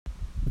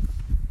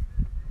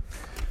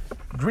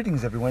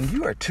Greetings, everyone.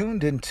 You are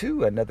tuned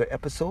into another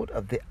episode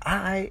of the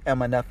I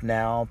Am Enough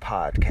Now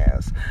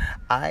podcast.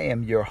 I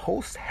am your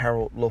host,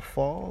 Harold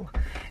LaFall,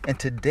 and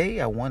today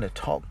I want to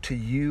talk to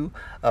you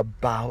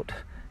about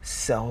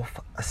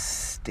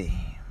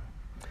self-esteem.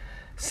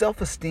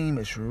 Self-esteem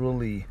is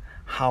really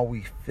how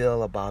we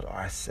feel about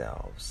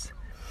ourselves.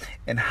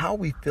 And how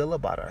we feel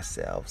about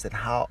ourselves and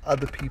how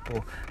other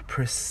people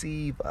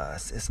perceive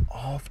us is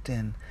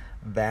often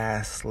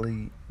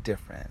vastly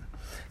different.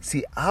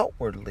 See,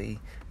 outwardly,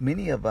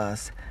 many of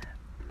us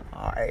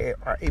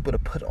are able to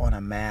put on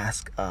a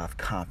mask of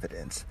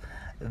confidence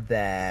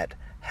that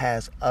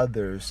has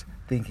others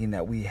thinking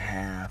that we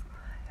have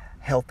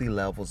healthy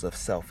levels of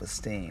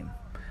self-esteem.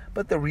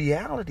 But the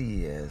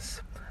reality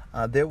is,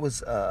 there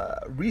was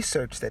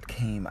research that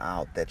came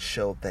out that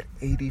showed that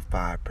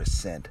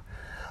 85%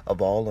 of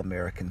all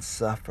Americans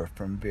suffer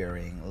from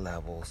varying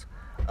levels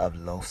of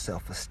low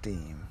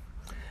self-esteem.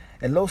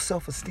 And low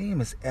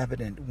self-esteem is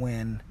evident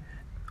when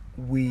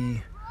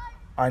we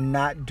are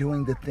not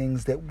doing the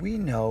things that we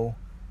know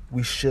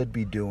we should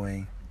be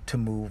doing to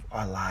move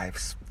our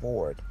lives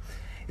forward.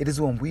 It is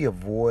when we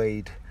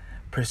avoid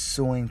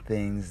pursuing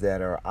things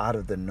that are out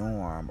of the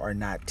norm or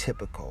not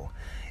typical.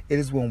 It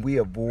is when we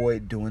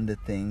avoid doing the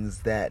things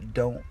that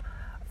don't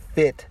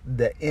fit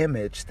the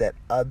image that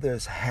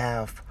others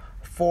have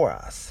for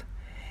us.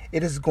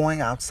 It is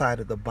going outside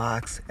of the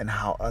box and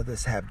how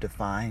others have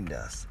defined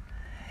us.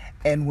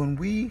 And when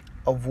we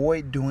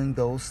avoid doing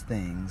those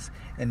things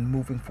and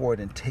moving forward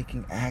and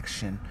taking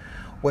action,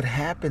 what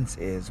happens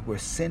is we're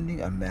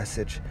sending a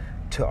message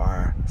to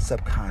our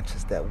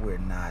subconscious that we're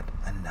not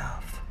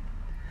enough,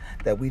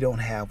 that we don't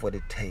have what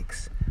it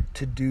takes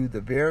to do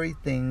the very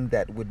thing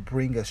that would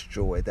bring us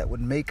joy, that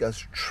would make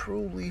us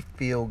truly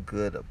feel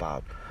good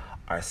about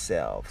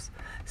ourselves.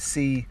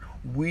 See,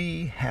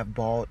 we have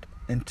bought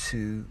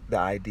into the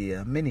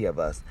idea, many of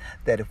us,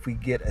 that if we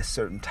get a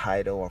certain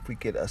title or if we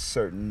get a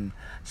certain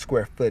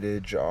square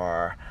footage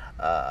or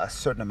a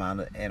certain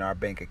amount in our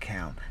bank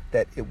account,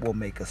 that it will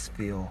make us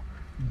feel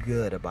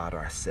good about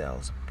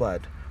ourselves.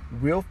 But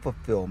real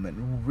fulfillment,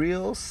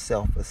 real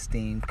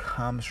self-esteem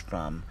comes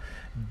from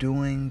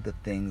doing the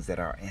things that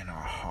are in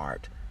our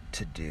heart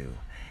to do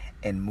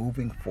and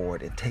moving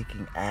forward and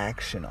taking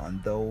action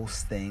on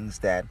those things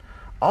that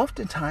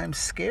oftentimes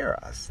scare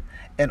us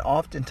and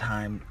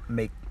oftentimes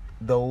make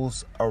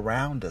those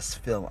around us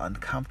feel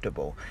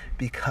uncomfortable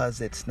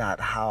because it's not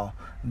how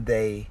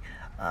they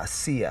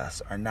see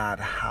us or not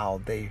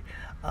how they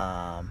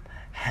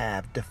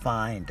have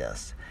defined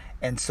us.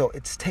 And so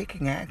it's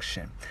taking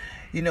action.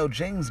 You know,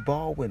 James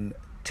Baldwin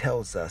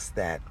tells us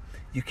that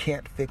you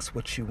can't fix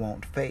what you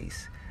won't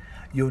face.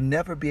 You'll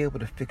never be able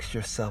to fix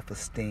your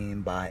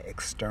self-esteem by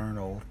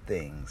external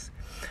things.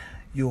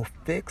 You'll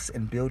fix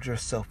and build your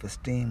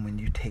self-esteem when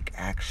you take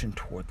action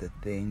toward the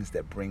things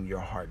that bring your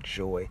heart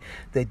joy,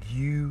 that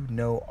you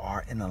know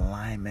are in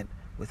alignment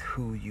with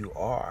who you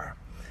are.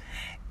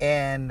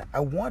 And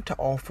I want to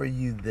offer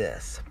you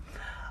this.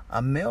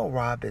 Mel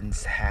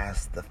Robbins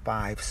has the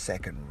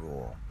 5-second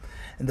rule.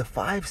 And the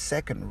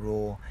 5-second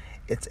rule,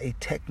 it's a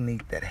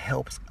technique that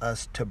helps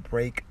us to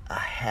break a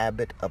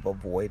habit of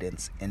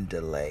avoidance and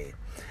delay.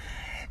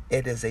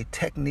 It is a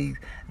technique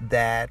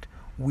that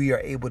we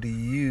are able to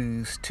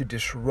use to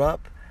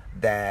disrupt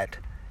that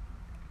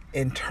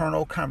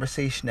internal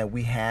conversation that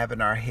we have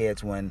in our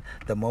heads when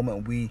the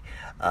moment we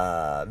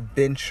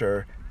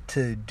venture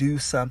to do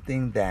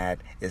something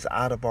that is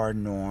out of our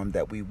norm,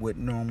 that we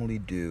wouldn't normally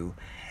do,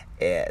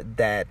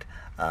 that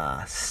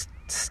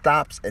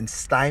stops and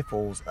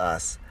stifles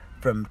us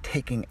from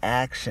taking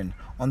action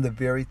on the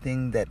very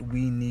thing that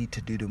we need to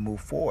do to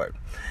move forward.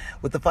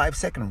 With the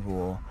 5-second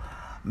rule,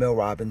 Mel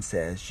Robbins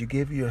says you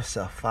give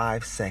yourself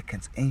 5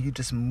 seconds and you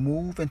just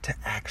move into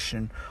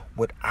action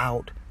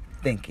without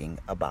thinking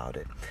about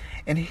it.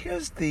 And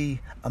here's the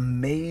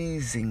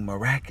amazing,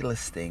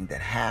 miraculous thing that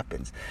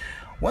happens.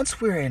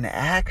 Once we're in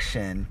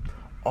action,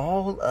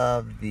 all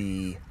of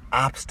the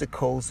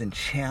obstacles and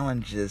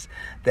challenges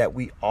that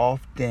we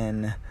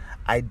often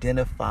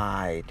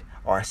identified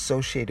or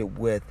associated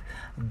with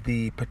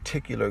the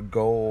particular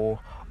goal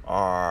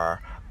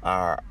or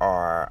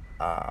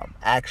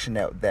action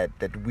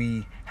that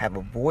we have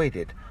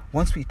avoided,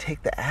 once we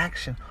take the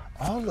action,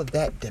 all of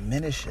that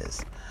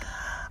diminishes.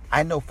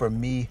 I know for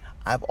me,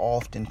 I've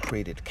often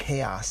created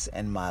chaos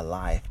in my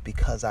life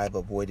because I've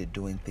avoided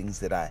doing things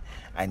that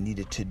I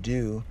needed to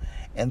do.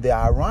 And the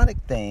ironic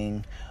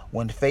thing,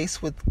 when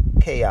faced with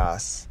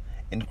chaos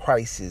and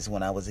crisis,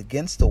 when I was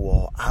against the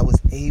wall, I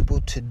was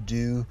able to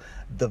do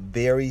the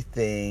very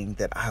thing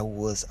that I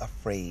was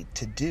afraid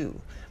to do.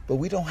 But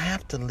we don't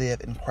have to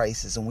live in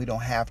crisis and we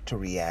don't have to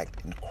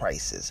react in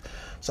crisis.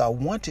 So I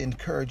want to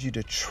encourage you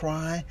to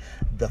try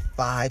the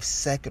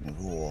 5-second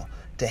rule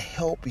to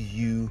help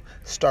you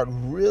start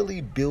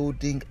really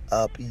building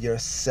up your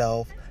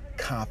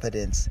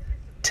self-confidence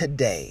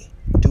today.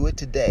 Do it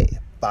today.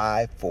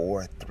 5,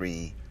 4,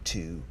 3,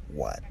 2,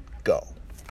 1, go.